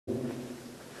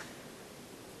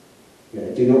Yeah,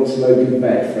 do not smoke in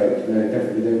bed, folks. No,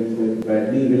 definitely don't smoke in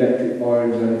bed. Leave electric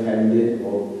irons unattended,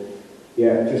 or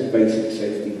yeah, just basic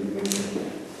safety.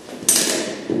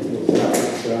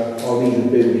 I'll leave the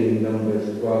building numbers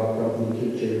as well, up in the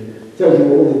kitchen. Tells you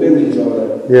what all the buildings are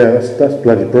there. Yeah, that's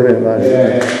bloody brilliant, that.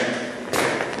 Yeah.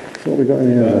 So what have we got in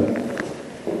here then?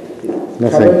 Nothing.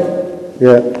 Cupboard?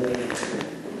 Yeah.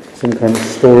 Some kind of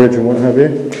storage and what have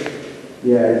you.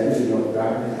 Yeah, it's looking like that.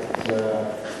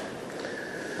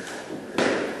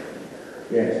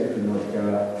 Yeah, it's looking like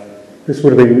this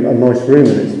would have been a nice room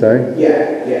in its day.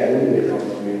 Yeah, it would have been a nice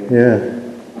room. Yeah.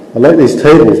 I like these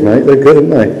tables, mate. They're good, aren't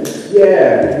they?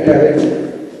 Yeah,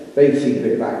 they seem a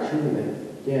bit back, shouldn't they?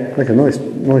 Yeah. Like a nice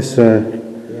desk.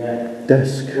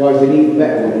 Well, there's an even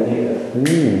better one in here.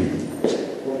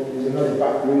 Well, there's another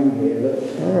back room here, look.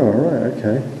 Oh, right,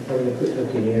 okay. Having a quick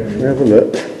look in here. Have a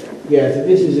look. Yeah, so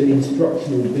this is an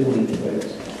instructional building, folks,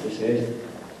 this is.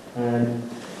 And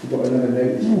we've got another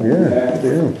note. Oh, yeah.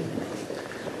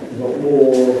 We've got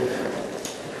more.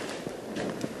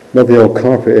 Lovely old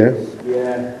carpet here.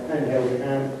 Yeah, handheld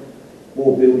cam.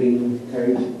 More building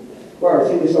codes. Well, I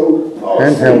think this old.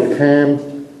 Handheld cam. Do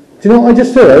you know what I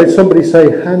just heard? Somebody say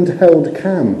handheld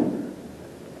cam.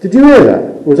 Did you hear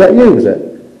that? Was that you, was it?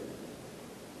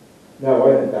 No, I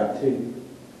heard that too.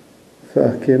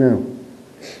 Fucking hell.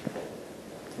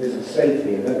 There's a safe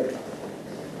here, look.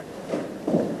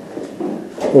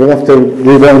 We'll have to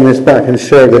rewind this back and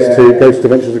share this to Ghost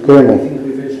Adventures of Cornwall. I think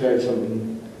we've just heard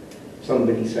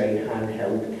somebody say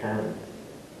handheld cam.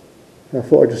 I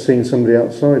thought I'd just seen somebody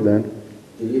outside then.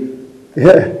 Did you?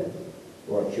 Yeah.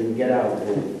 Right, should we get out?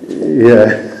 Yeah.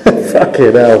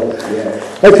 Fucking hell. Yeah.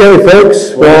 Okay,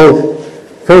 folks. Well,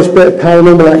 first bit of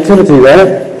paranormal activity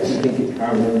there. I think it's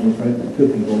paranormal, it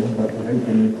could be one, but I'm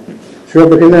hoping. Should we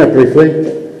have a look in there briefly?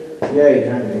 Yeah, you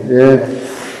can do. Yeah.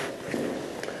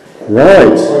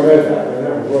 Right. I read that, and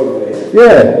that was lovely.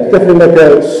 Yeah, definitely like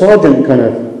a sergeant kind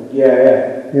of.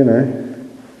 Yeah. You know.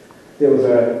 There was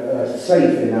a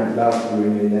safe in that last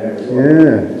room in there as well.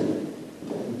 Yeah.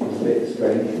 Which is a bit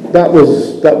strange. That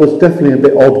was definitely a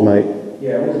bit odd, mate.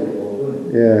 Yeah, it was a bit odd, wasn't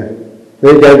it? Yeah.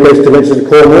 There you go, Ghost Adventures of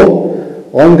Cornwall.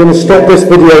 I'm going to stop this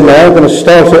video now. I'm going to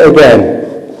start it again.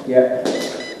 Yeah.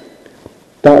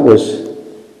 That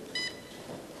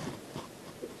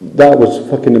was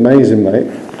fucking amazing, mate.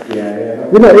 Yeah.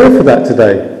 We're not here for that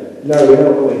today. No, we're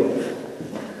not going.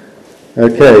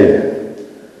 Okay.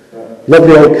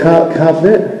 Lovely old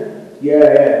cabinet. Yeah.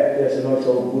 That's a nice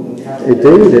old wooden cabinet.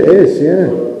 Indeed, it is, yeah.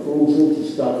 For all sorts of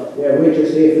stuff. Yeah, we're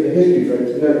just here for the history,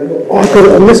 folks. No, we're not. Oh, I've got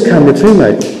it on this camera too,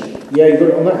 mate. Yeah, you got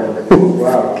it on that one?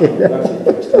 Wow, that's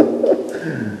interesting.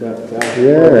 But,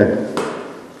 yeah.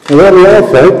 Well, there we are,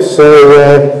 folks. So,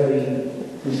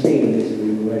 we've seen this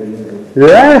room already, haven't we?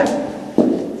 yeah.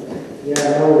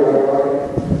 Yeah,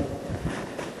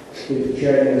 we've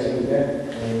shared this with them.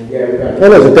 Yeah, we've got. Oh,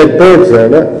 there's a dead birds there,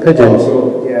 look. Pigeons.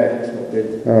 Oh, yeah, that's not good.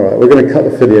 All right, we're going to cut the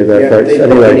video there, folks. They've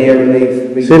Anyway, in here and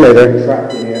they've see you later.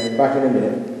 Trapped in here. Back in a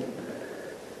minute.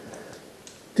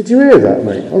 Did you hear that,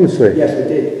 mate? Honestly. Yes, we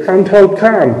did. Handheld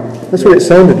cam. That's what it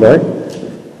sounded like.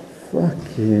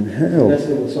 Fucking hell. Unless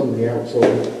there was somebody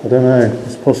outside. I don't know.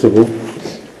 It's possible.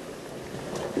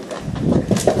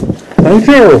 Thank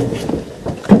you.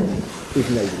 There's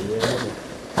nobody here, isn't there?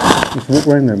 Let's walk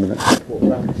round there a minute. What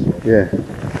rabbits? Yeah.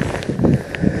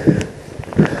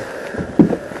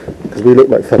 Because we look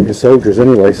like fucking soldiers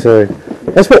anyway, so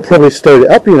that's what probably stirred it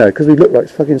up, you know, because we look like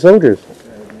fucking soldiers.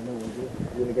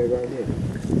 You want to go round here?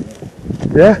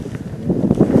 Yeah.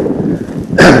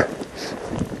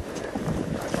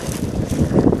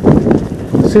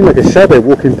 It seemed like a shadow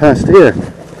walking past here,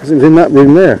 because it was in that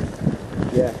room there.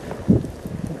 Yeah.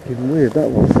 Fucking weird that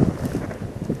was.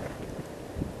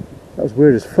 That was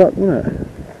weird as fuck, wasn't it?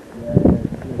 Yeah.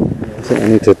 I think I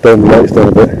need to turn the lights down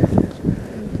a bit.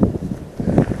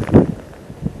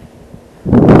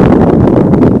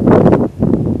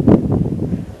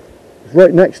 It's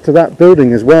right next to that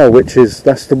building as well,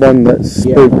 that's the one that's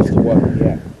spooked. Yeah, that's the one,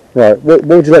 yeah. Right, what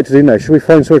would you like to do now? Should we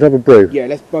find somewhere to have a brew? Yeah,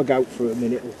 let's bug out for a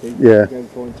minute or two. Yeah. Go and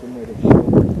find somewhere to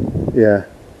chill. Yeah.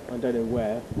 I don't know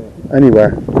where, but...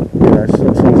 Anywhere. You know, so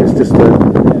as long as it's just we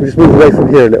just move away from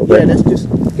here a little bit. Yeah, let's just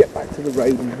get back to the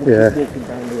road and walking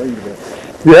down the road a bit.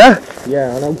 Yeah?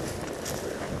 Yeah, I know.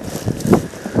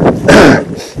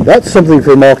 That's something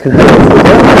for Mark and Helen.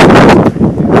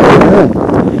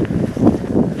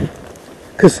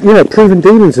 Because, you know, Proven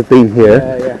Demons have been here,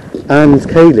 and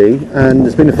Kaylee, and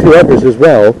there's been a few others as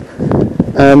well.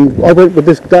 I went with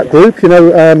that group, you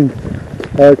know,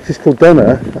 she's called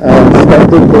Donna, she's got a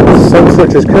group called Soul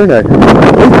Searchers Kerno.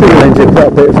 They've been arranging quite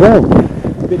a bit as well. A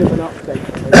bit of an update.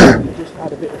 We just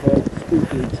had a bit of a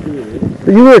spooky experience.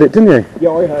 But you heard it, didn't you?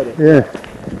 Yeah, I heard it. Yeah. In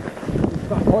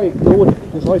fact, I ignored it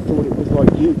because I thought it was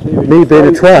like you clearing. Me being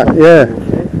a twat, yeah.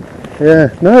 Yeah.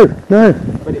 No.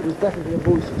 But it was definitely a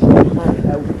voice that said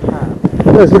handheld cam.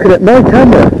 I was looking at my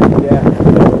camera. Yeah.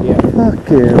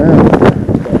 Fucking hell.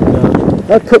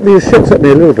 That put me shits at me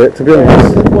a little bit, to be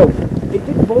honest. Well, it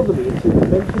didn't bother me until you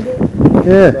mentioned it.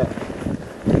 Yeah. But,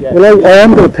 yeah. Well, I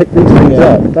am going to pick these things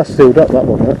up. That's sealed up, that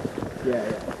one, right? Yeah.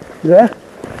 Yeah?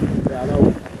 Yeah, I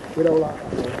know. We don't like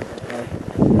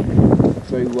that one.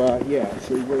 So we're here.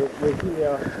 We're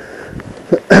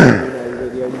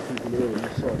the only people here on the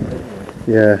site, anyway.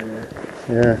 Yeah.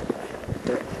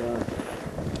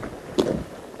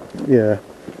 Yeah.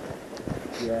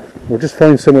 We'll just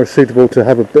find somewhere suitable to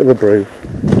have a bit of a brew.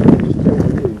 Just tell what I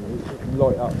do, just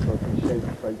light up so I can show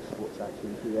the folks what's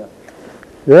actually here.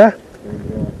 Yeah?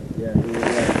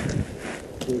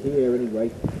 We're here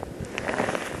anyway,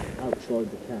 outside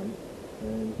the camp,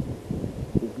 and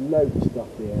there's loads of stuff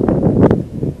here.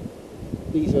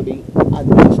 These are the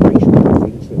administration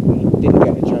things that we didn't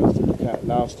get a chance to look at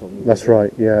last time. That's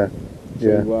right, yeah.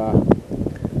 So,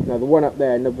 now the one up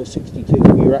there, number 62,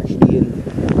 we were actually in...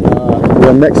 the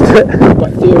one next to it?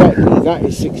 But theoretically that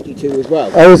is 62 as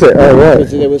well. Oh, is it? Oh, right.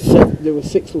 Because there were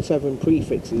 6 or 7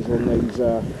 prefixes on those,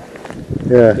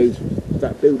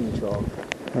 that building chart.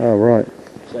 Oh, right.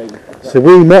 So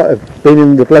we might have been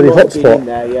in the bloody hotspot.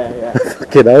 Yeah.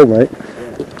 Fucking hell, mate.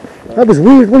 Yeah. That was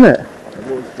weird, wasn't it? It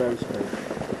was very strange.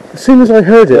 As soon as I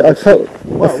heard it, I felt...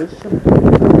 As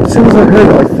soon as I heard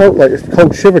it, I felt like a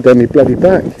cold shiver down my bloody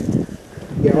back.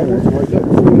 Yeah, I was right. Look,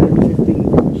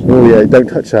 315 Oh yeah, don't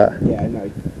touch that. Yeah,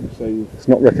 no. So it's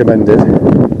not recommended.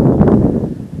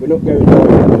 We're not going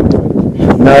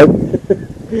down. No.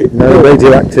 No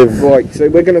radioactive. Right, so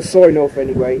we're going to sign off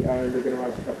anyway, and we're going to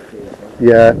have a cup of tea. So.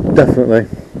 Yeah, definitely.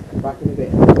 Back in a bit.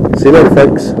 See you later,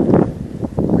 folks.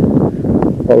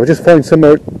 Well, we'll just find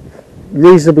somewhere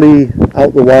reasonably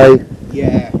out the way.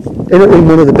 Yeah. In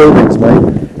one of the buildings, mate.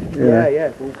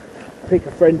 Yeah. We'll pick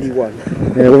a friendly one.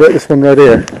 Yeah, we'll get this one right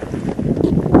here.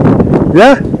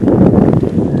 Yeah?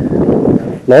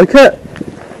 Like it?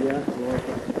 Yeah, like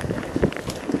it.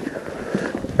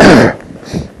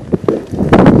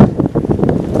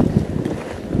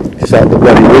 Just out the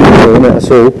bloody window, isn't it?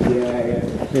 That's all.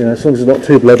 Yeah. As long as it's not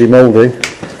too bloody mouldy.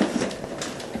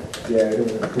 Yeah, I don't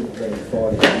want to cook very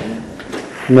far.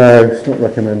 No, it's not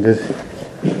recommended.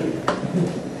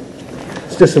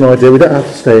 It's just an idea. We don't have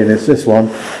to stay in this one.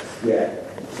 Yeah.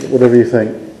 Whatever you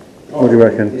think. What do you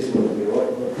reckon? This one will be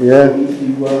right. Yeah.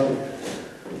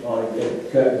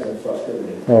 Curtains and fuck, don't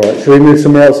we? Alright, shall we move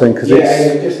somewhere else then? Because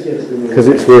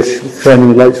we're shining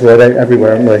the lights right out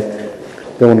everywhere, aren't we?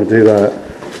 Don't want to do that.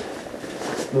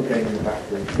 Not going in the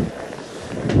bathroom.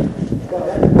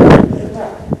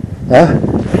 Huh?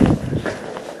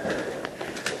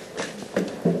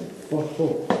 What's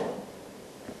up?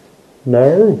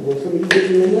 No. What's somebody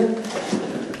getting in there?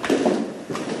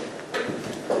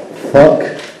 Fuck.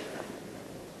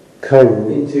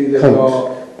 Code. Into the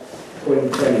dark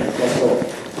 2020. That's all.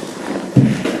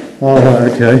 Oh,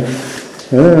 right, okay. I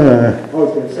was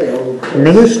going to say,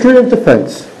 Ministry of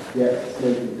Defence. Yeah,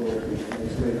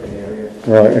 smoking area.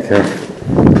 Right, okay.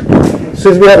 As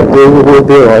soon as we have a brew, we'll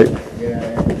be alright.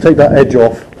 Yeah. Take that edge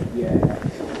off. Yeah.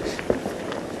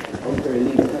 I'm going to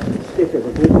leave a couple of stickers.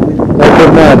 Oh,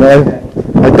 good man.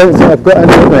 I don't think I've got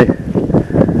any with me.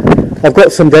 I've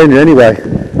got some down here anyway.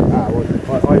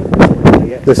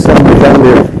 There's some down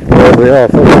here wherever they are.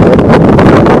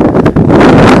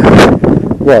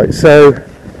 Right, so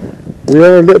we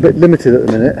are a little bit limited at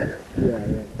the minute. Yeah.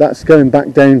 That's going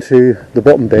back down to the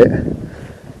bottom bit.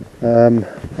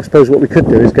 I suppose what we could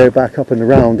do is go back up and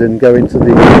around and go into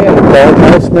the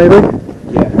guardhouse, maybe.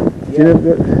 Yeah. Do you know?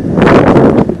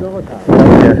 The guardhouse.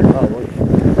 Yeah.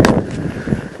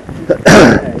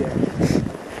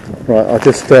 Right, I'll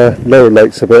just lower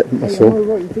lights a bit. That's all.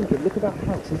 Right, you're thinking. Look at that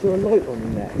house. Is there a light on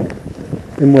in there?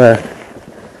 In where?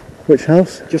 Which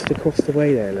house? Just across the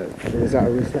way there, look. Or is that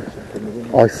a reflection from the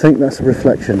window? I think that's a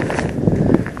reflection.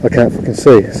 I can't fucking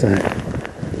see, so...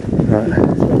 Right.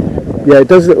 Yeah, it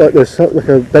does look like there's like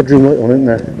a bedroom light on, isn't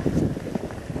there?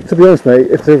 To be honest,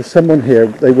 mate, if there was someone here,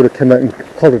 they would have come out and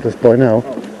collared us by now.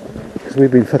 Because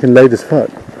we've been fucking late as fuck.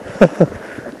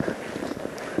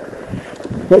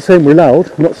 Not saying we're loud,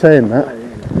 I'm not saying that.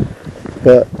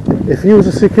 But if you was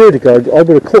a security guard, I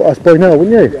would have caught us by now,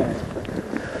 wouldn't you? Yeah.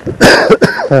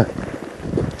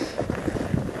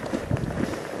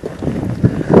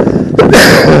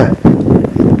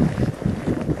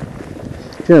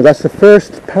 You know, that's the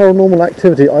first paranormal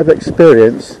activity I've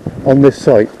experienced on this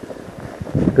site,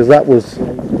 because that was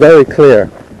very clear.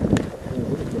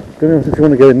 don't know if you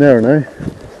want to go in there or no.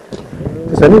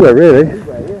 Just anywhere really.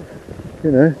 Anywhere, yeah.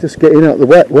 You know, just get in out the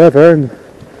wet weather and,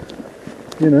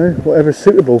 you know, whatever's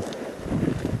suitable.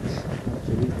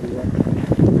 Absolutely,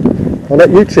 yeah. I'll let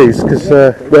you choose, because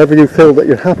wherever you feel that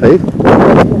you're happy,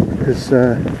 because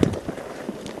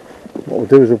what we'll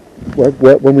do is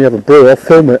when we have a brew, I'll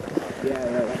film it.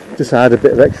 Yeah. Just add a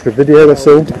bit of extra video, that's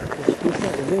all.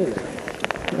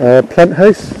 Plant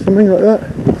house, something like that.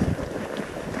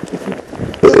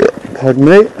 Pardon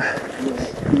me.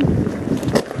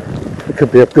 It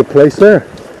could be a good place there.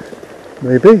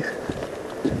 Maybe.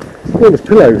 Oh, there's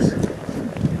pillows.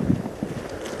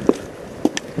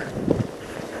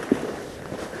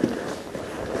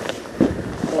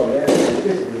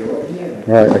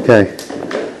 Right, okay.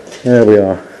 There we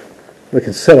are. We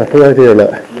can set up right here,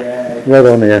 look. Yeah. Right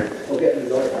on here. I'll get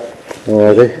the light out.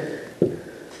 Alrighty.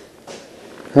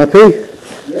 Happy?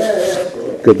 Yeah, that's all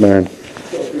right. Good man. Got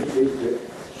a good view to it.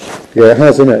 Yeah, it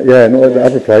has, isn't it? Yeah, not like the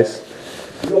other place.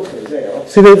 Lockers there.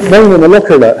 See the name on the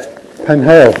locker, look?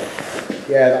 Penhale.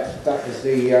 Yeah, that was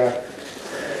the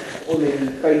on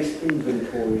the base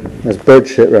inventory. There's bird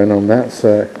shit around on that,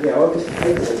 so. Yeah, I'll just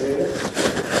take it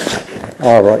there.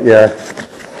 Alright, yeah.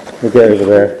 We'll get over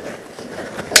there.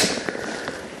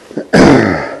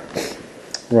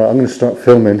 Right, I'm going to start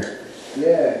filming.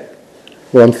 Yeah.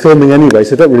 Well, I'm filming anyway,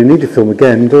 so I don't really need to film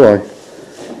again, do I?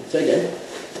 Say again?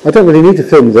 I don't really need to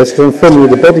film this because I'm filming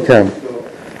with the body cam.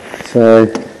 So,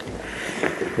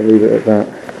 I'll leave it at that.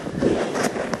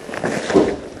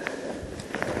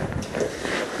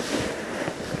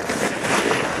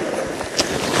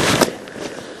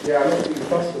 Yeah, I'm not really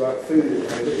fussed about food at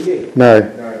the moment, are you? No.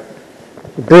 No.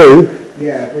 A brew?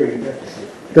 Yeah, brew, definitely.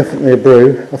 Definitely a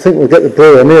brew. I think we'll get the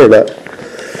brew on here, look.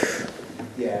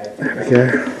 Yeah. There we go.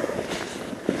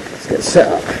 Let's get set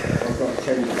up. I've got to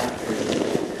change the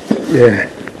battery. Yeah.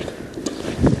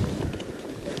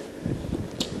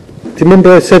 Do you remember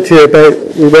I said to you about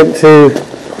we went to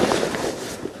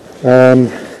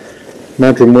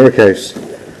Madron Workhouse?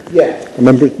 Yeah.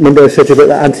 Remember I said to you about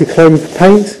that anti-clone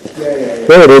paint? Yeah.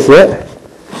 There it is, look.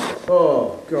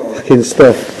 Oh, God. Fucking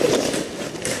stuff.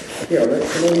 Yeah, let's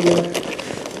see.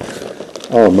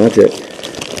 Oh, magic.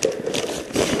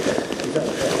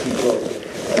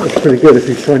 That's pretty good if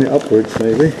you shine it upwards,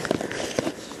 maybe.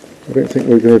 I don't think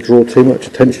we're going to draw too much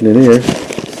attention in here.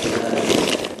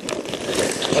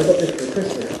 I got this for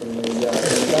Christmas from the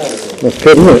gallery. That's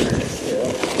good, isn't it?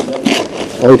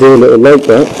 I do a little like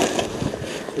that.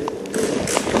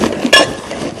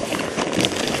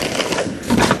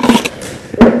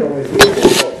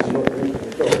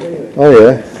 Oh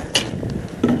yeah.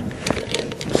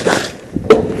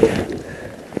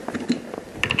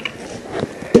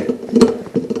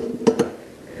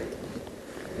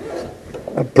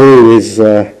 A brew is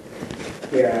a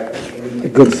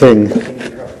good thing.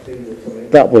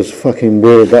 That was fucking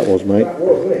weird, that was, mate. That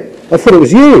was, wasn't it? I thought it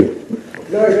was you.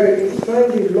 No, it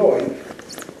sounded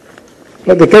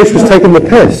Like the ghost was taking the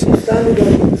piss. It sounded like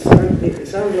it was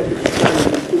standing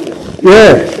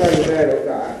Yeah. standing there like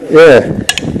that. Yeah.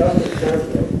 That's what it sounded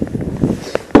like.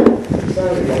 It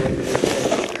sounded like it was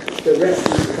the rest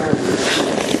of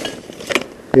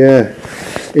the Yeah.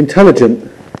 Intelligent.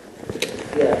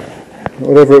 Yeah.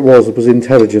 Whatever it was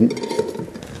intelligent.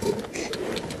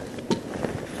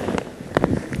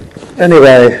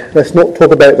 Anyway, let's not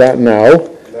talk about that now.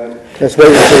 Let's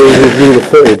wait until we review the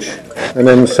footage and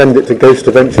then send it to Ghost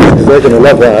Adventures because they're going to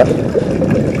love that.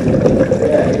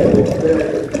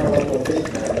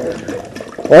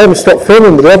 I haven't stopped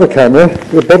filming with the other camera,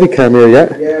 the body camera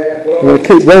yet. Yeah. I'm going to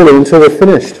keep rolling until we're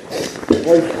finished. I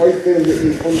filmed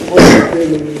it on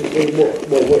filming in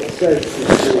what says is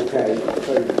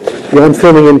 4K. Yeah, I'm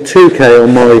filming in 2K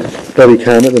on my body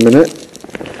cam at the minute.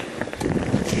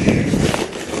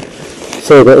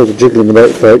 Sorry about all the jiggling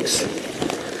about, folks.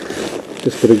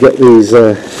 Just got to get these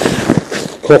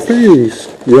coffees,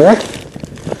 yeah?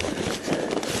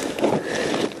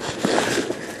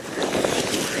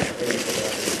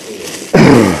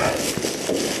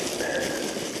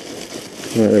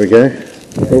 Right, there we go.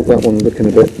 Oh, that one looking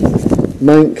a bit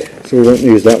mank, so we won't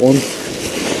use that one.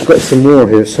 Got some more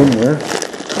here somewhere.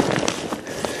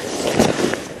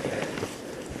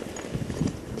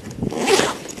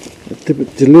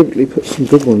 Deliberately put some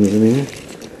good ones in here.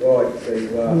 Right, so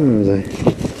Where are they?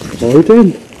 Loading.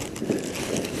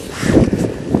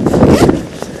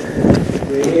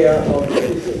 we're here, I'll put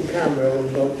this little camera on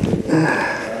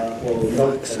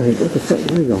Fuck's sake, what the fuck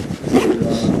have we got?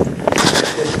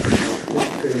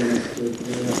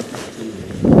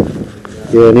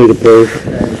 Yeah, I need a brew.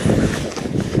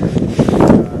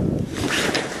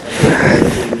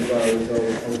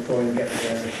 I'll try and get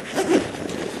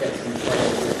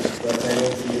But then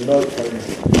obviously your light comes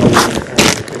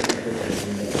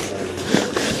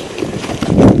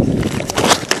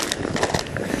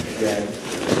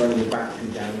running your battery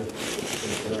down.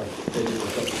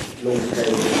 Long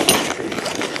cable.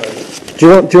 Do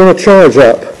you want to charge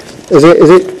up? Is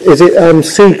it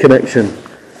C connection?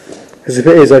 Because if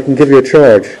it is, I can give you a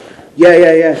charge.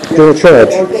 Yeah. Do you want to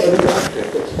charge?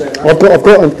 I've got I've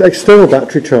got an external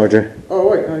battery charger. Oh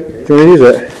right, okay. Do you want to use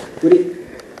it? Would it?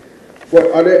 Well,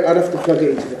 I'd have to plug it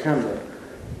into the camera.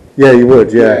 Yeah, you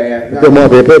would. Yeah. Yeah. That might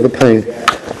be a bit of a pain. Yeah.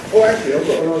 Oh, actually, I've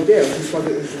got an idea. I can plug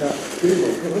it into that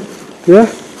Google, can't I? Yeah.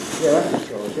 Yeah, that's a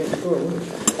charge. Yeah, it's all right, isn't it?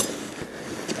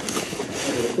 I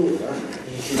would have thought that.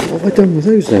 What have I done with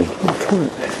those then? Oh,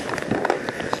 crap.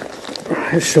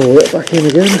 Right, let's shovel it back in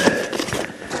again.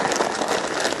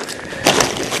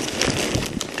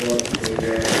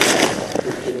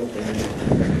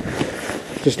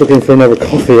 Just looking for another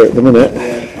coffee at the minute.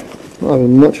 Not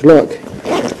having much luck.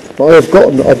 But I've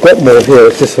got more here.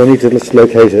 It's just I need to just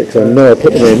locate it because I know I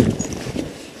put them in.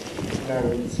 Now,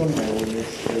 somehow on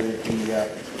this, there is the working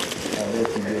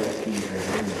USBs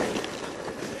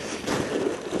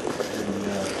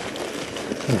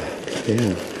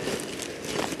Yeah.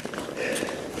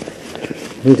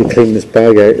 I need to clean this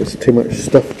bag out. There's too much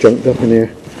stuff junked up in here.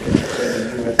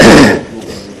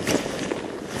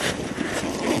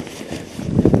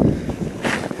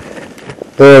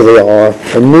 There we are.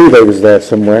 I knew they was there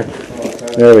somewhere.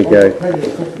 There we go.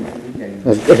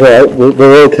 That's right.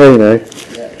 We're okay now.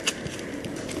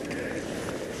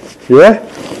 Yeah?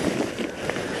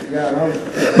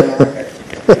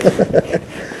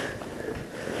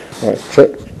 Right,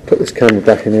 put this camera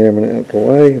back in here a minute out the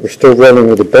way. We're still rolling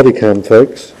with the body cam,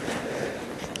 folks.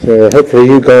 So hopefully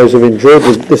you guys have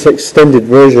enjoyed this extended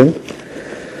version.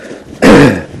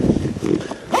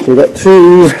 We've got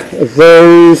two of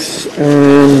those,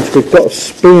 and we've got a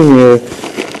spoon here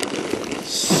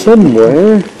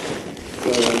somewhere.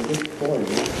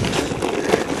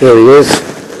 There he is.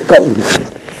 Got him.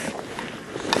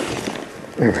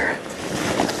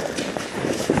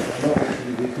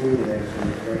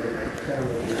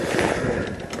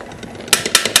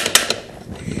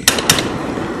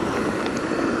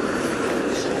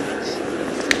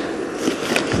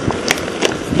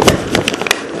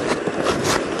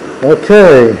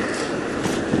 Okay.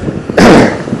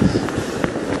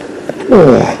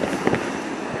 Oh,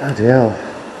 bloody hell.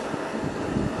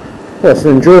 Well, it's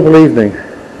an enjoyable evening.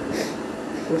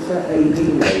 What's that AV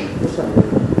mode? What's that mean?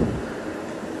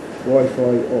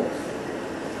 Wi-Fi off.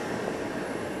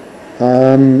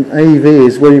 AV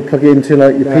is where you plug it into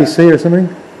like your PC or something?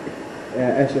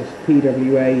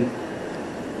 SSPWA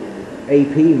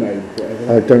AP mode,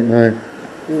 whatever. I don't know.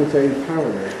 Auto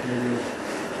power mode.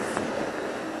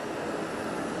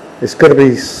 It's got to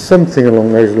be something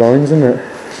along those lines, isn't it?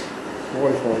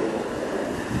 Wi-Fi.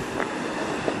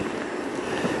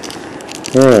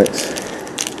 Right.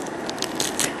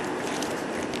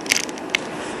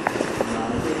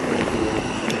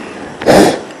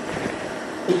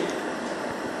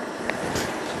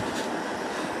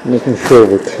 Making sure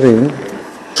we're clean.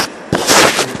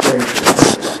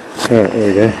 Right, there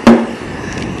we go.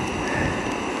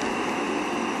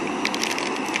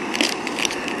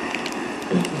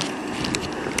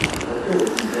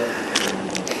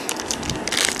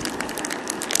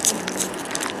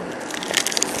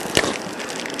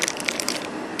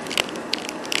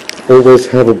 Always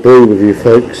have a brew with you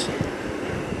folks,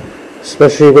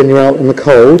 especially when you're out in the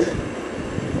cold,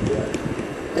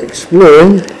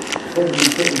 exploring.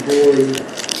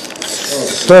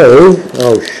 So,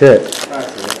 oh shit,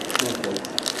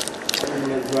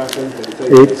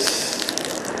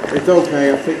 it's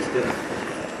okay, I fixed it.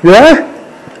 Yeah?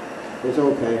 It's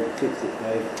okay, I fixed it,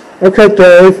 Dave. Okay,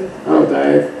 Dave. Oh,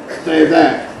 Dave. Dave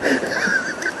there.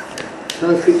 Can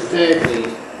I speak to Dave,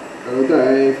 please? Oh,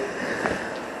 Dave.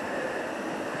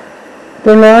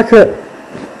 Don't like it. I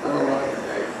don't like it,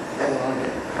 Dave. I don't like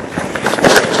it.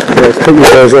 Yeah, let's take you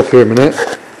guys off here a minute.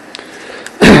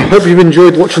 Hope you've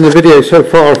enjoyed watching the video so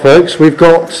far, folks. We've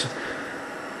got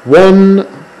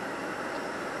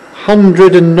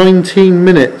 119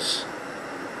 minutes.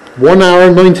 1 hour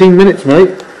and 19 minutes,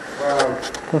 mate. Wow.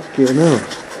 That's good now.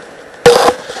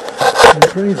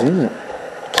 Crazy, isn't it?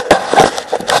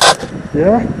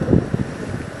 Yeah?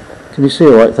 Can you see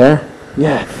it right there?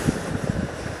 Yeah.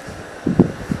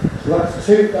 So that's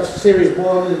series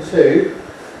 1 and 2.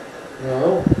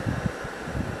 No.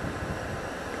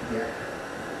 Yeah.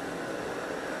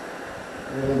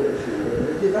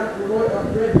 Did that right up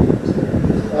red?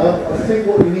 I think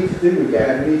what you need to do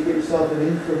again, you need to get yourself an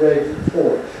infrared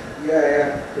torch.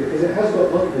 Yeah. Because it has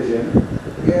got night vision,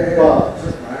 Yeah. but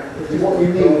what you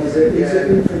need is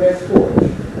an infrared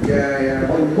torch. Yeah.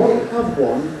 I might have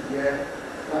one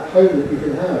at home that you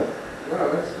can have.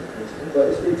 Wow, that's interesting. But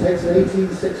it takes an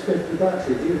 18650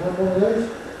 battery. Do you have one of those?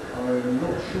 I'm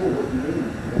not sure what you mean.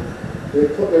 They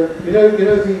put you know the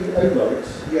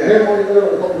O-lights? Yeah. You know what I've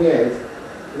got on the edge?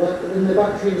 In the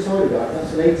battery inside of that,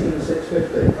 that's an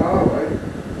 18650. Oh, right.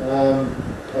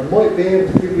 I might be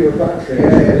able to give you a battery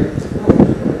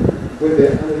with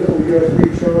it and a little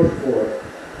USB charger for it.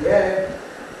 Yeah.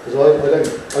 Because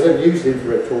I don't use the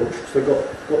infrared torch because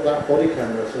I've got that body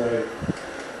camera, so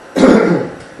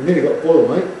I've nearly got a boil,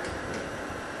 mate.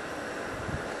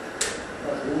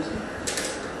 That's awesome.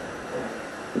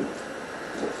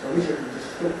 I wish I could just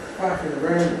stop faffing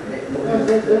around with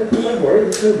it. Don't worry,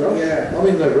 there's no rush. Yeah. I'm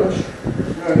in no rush.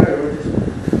 No,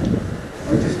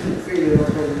 I just keep feeling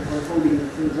like I'm holding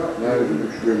things up. No,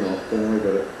 ring off, don't worry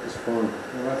about it. It's fine.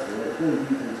 Well, that's all right. All you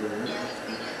can do.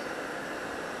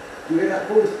 Do you hear that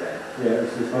voice there? Yeah,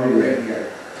 this is Radio.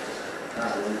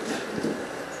 That one.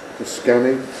 Just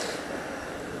scanning.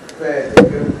 There we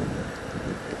go.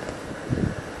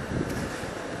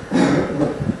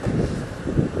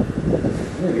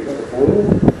 You've got the boil.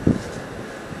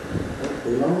 Not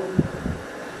too long.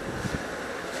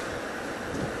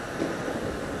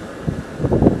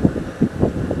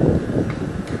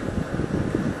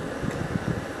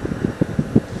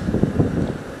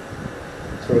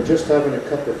 So we're just having a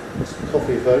cup of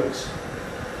coffee, folks.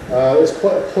 It's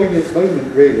quite a poignant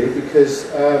moment, really, because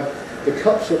the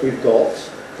cups that we've got,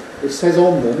 it says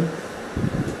on them,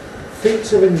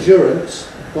 Feats of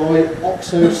Endurance by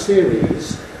Oxo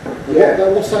Series.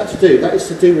 What's that to do? That is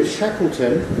to do with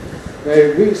Shackleton.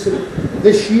 Now,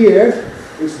 this year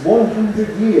is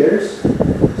 100 years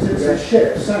since the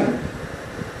ship sank.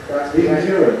 That's the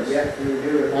Endurance. Yeah, the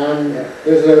Endurance. And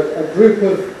there's a group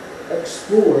of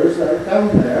explorers that are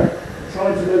down there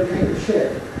trying to locate the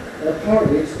ship. And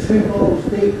apparently it's 2 miles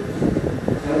deep.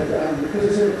 And because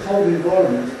it's in a cold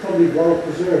environment, it's probably well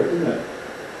preserved, isn't it?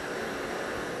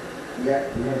 Yeah,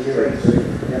 The Endurance.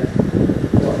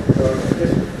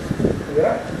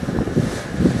 Yeah.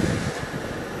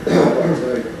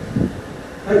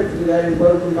 Hopefully then,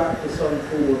 welcome back to some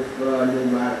form of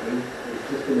normality. It's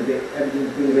just been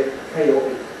everything's been a bit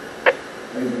chaotic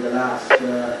over the last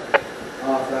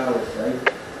half hour or so.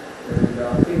 And I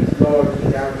think it's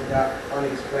largely down to that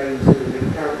unexplained sort of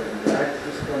encounter we had. It's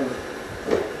just kind of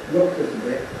rocked us a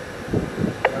bit.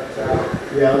 But,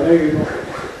 Yeah, I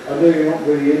know you're not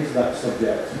really into that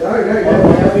subject. No. I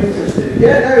am interested in it.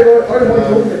 Yeah, no, I don't mind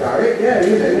talking about it. Yeah,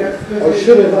 you know. I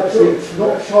should have actually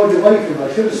not shied away from it.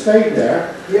 I should have stayed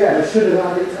there. Yeah. I should have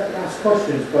asked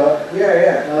questions, but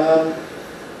Yeah.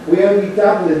 we only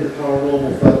dabble in the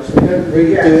paranormal, folks. We don't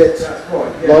really do it That's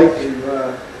right. Yeah. like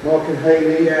Mark and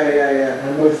Haley Yeah.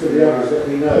 and most of the others that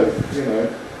we know. You know.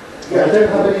 Yeah. I don't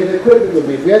have any of the equipment with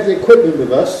me. If we had the equipment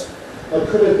with us, I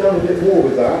could have done a bit more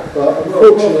with that, but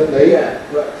unfortunately,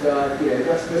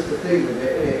 that's just the thing with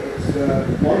it, isn't it? It's,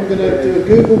 I'm going to do a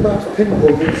Google Maps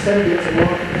pinpoint and send it to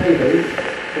Mark and Haley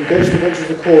from Ghost Adventures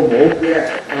of Cornwall,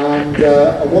 and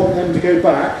I want them to go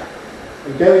back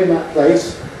and go in that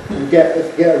place and get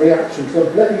a reaction. So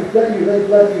let you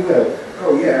will.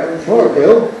 Oh yeah, I'm Sure it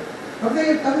will. Haven't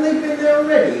they been there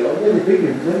already? Yeah, they've been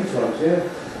in many times, yeah.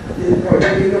 They did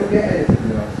not get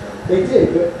anything last time. They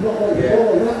did, but not like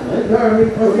that, mate. No, I mean,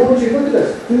 But why don't you look at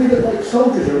us? Do we look like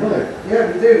soldiers or no? yeah,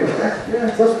 we do. Yeah.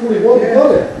 That's probably why we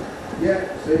got it. Yeah.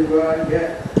 So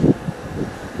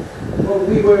well,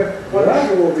 we were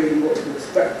unsure really what to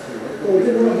expect. Oh,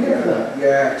 we're not here for that.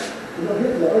 Yeah. We're not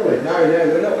here for that, are we? No,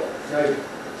 we're not. No.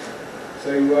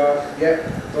 So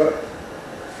but.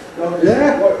 What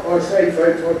I say,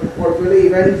 folks, I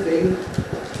believe anything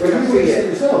when I see it.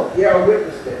 Yourself? Yeah, I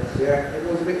witnessed it. Yeah, it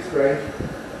was a bit strange,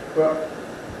 but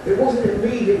it wasn't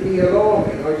immediately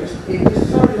alarming. It just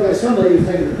sounded It sounded like you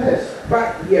were taking the piss.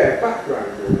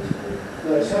 background noise. No,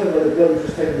 it sounded like the bloke was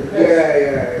just taking the piss.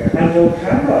 Yeah. And on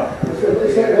camera.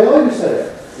 It's like the owner said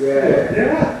it.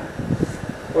 Yeah.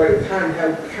 Well, it's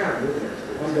handheld cam, isn't it?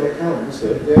 Handheld cam, that's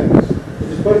it, yeah. We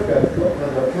just both got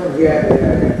handheld cam. Yeah.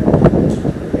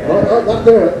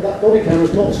 That body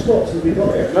camera's not stopped since we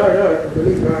got here. No, I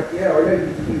believe that. Yeah, I know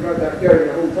you had that going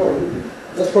the whole time, didn't you?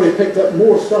 That's probably picked up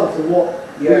more stuff than what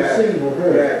we've seen or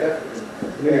heard. Yeah,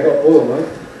 definitely. You've got boil, mate.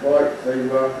 Right, so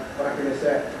back in a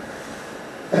sec.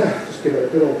 Just give it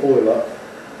a good old boil up.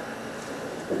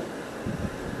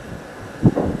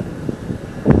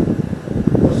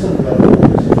 What's something about that?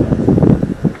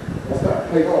 What's that?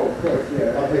 Hey, oh, Christ,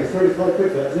 yeah. I paid 35 quid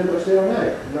for that. Is how much they are now?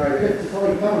 No,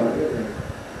 £55.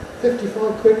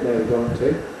 55 quid now, gone to.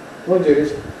 Mind you,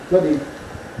 it's bloody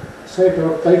saved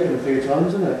our bacon a few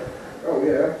times, isn't it? Oh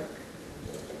yeah.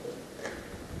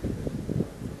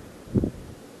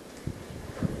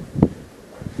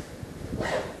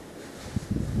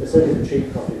 It's only the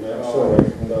cheap coffee now, sorry,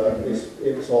 but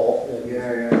it's hot.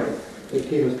 Yeah. It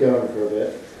keep us going for a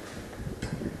bit.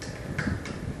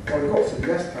 Oh, we've got some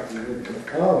less packing with them.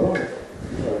 Oh, right.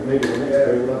 Well, maybe the next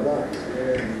day we'll have that.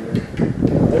 Yeah. I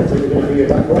don't think we're going to be here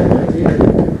that long, mate, do you?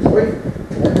 Sorry?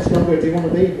 How much longer do you want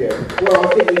to be here? Well, I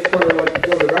think he's kind of like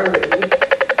gone around it, isn't he?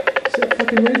 Is that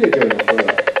fucking radio going off for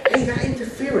that? Hey, that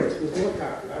interference was like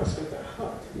that outside that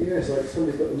hut. Yeah, it's like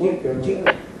somebody's got the mic going on.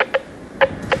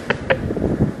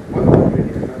 I'm not really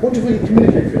doing that. What do we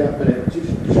communicate through that minute?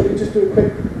 Shall we just do a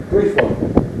quick brief one?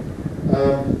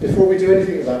 Before we do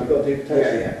anything with that, we've got to do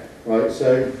dictation. Yeah. Right,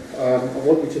 so I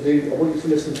want you to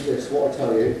listen to this, what I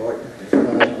tell you. Right.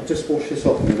 I'll just wash this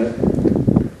off a minute.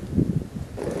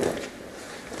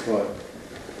 Right.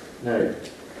 Now,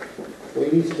 what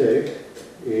you need to do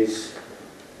is,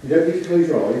 you don't need to close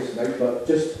your eyes, No. but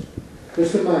just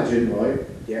imagine, right,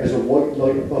 Yeah. there's a white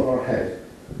light above our head.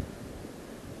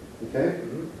 Okay?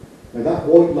 Mhm. Now that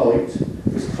white light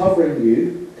is covering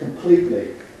you completely.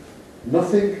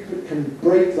 Nothing can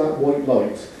break that white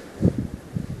light.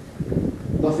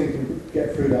 Nothing can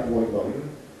get through that white light.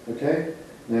 Okay?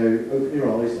 Now open your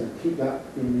eyes and keep that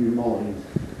in your mind.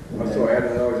 I'm sorry, I had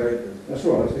my eyes open. That's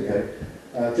all right, that's okay.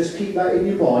 Just keep that in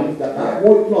your mind, that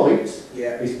white light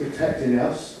Yeah. is protecting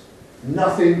us.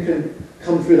 Nothing can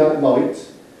come through that light,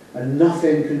 and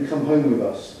nothing can come home with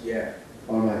us. Yeah.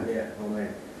 Amen. Yeah. Oh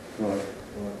man. Right.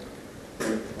 Right.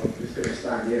 I'm just going to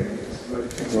stand here and get smoke.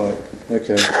 Right.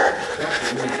 Okay.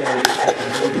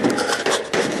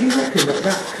 Do you reckon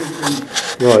that could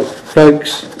be... Right,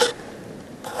 folks,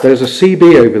 there's a CB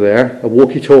over there, a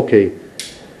walkie-talkie.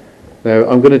 Now,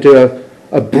 I'm going to do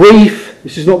a brief,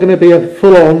 this is not going to be a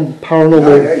full-on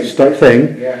paranormal type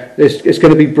thing. Yeah. It's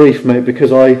going to be brief, mate,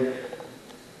 because I've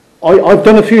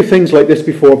done a few things like this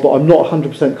before, but I'm not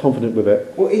 100% confident with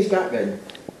it. What is that then?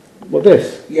 What,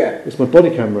 this? Yeah. It's my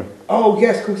body camera. Oh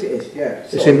yes, of course it is. Yeah.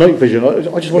 It's in night vision. I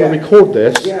just want to record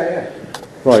this. Yeah.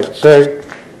 Right, so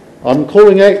I'm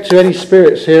calling out to any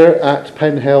spirits here at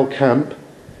Penhale Camp.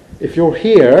 If you're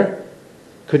here,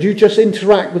 could you just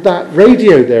interact with that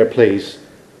radio there, please?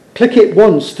 Click it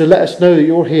once to let us know that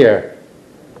you're here.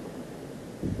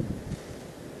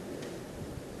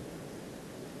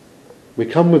 We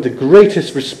come with the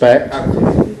greatest respect.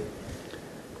 Absolutely.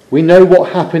 We know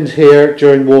what happened here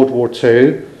during World War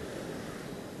II.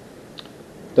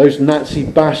 Those Nazi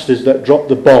bastards that dropped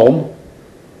the bomb.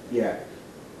 Yeah.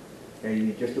 And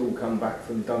you just all come back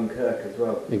from Dunkirk as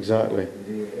well. Exactly.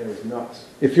 It was nuts.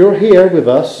 If you're here with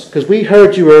us, because we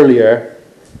heard you earlier,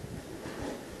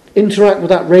 interact with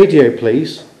that radio,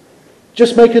 please.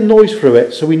 Just make a noise through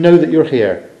it so we know that you're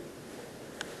here.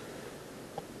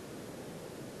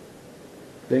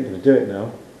 They ain't going to do it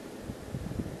now.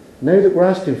 Now that we're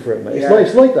asking for it, mate. Yeah.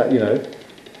 It's like that, you know.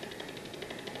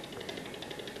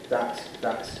 That's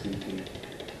spooky.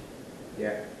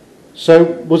 Yeah. So,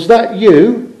 was that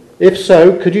you? If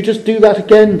so, could you just do that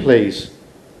again, please?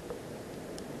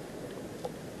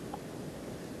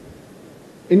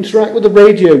 Interact with the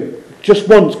radio just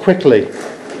once, quickly.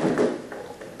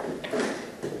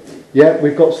 Yeah,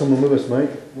 we've got someone with us, mate.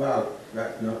 Wow,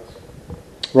 that's nuts.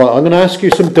 Right, I'm going to ask you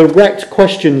some direct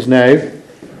questions now.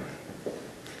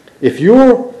 If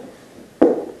you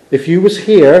was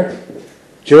here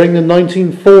during the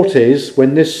 1940s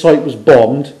when this site was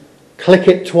bombed, click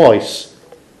it twice.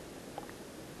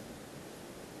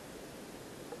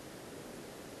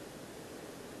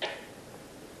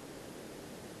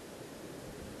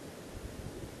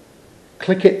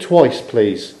 Click it twice,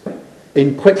 please.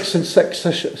 In quick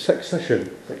succession.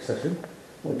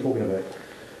 What am I talking about?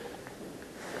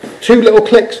 2 little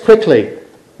clicks quickly,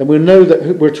 and we'll know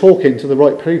that we're talking to the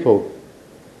right people.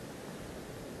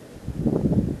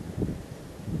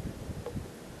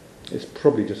 It's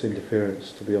probably just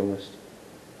interference, to be honest.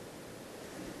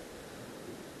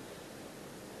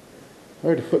 I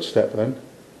heard a footstep then.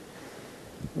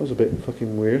 That was a bit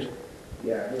fucking weird.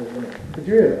 Yeah, it was, wasn't it? Did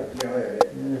you hear that? Yeah, I heard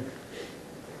it. Yeah.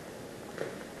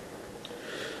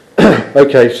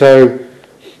 Okay, so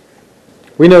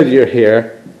we know that you're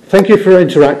here. Thank you for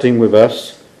interacting with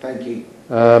us. Thank you.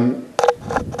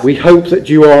 We hope that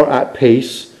you are at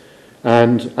peace,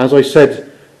 and as I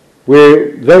said,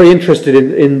 we're very interested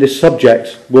in this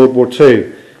subject, World War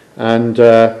II, and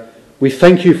we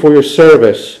thank you for your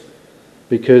service,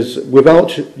 because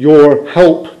without your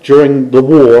help during the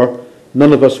war,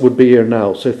 none of us would be here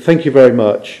now. So thank you very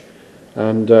much,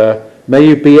 and may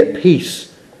you be at peace,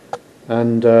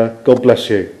 and God bless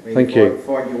you. Thank you.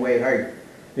 Find your way home.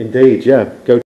 Indeed, yeah. Go.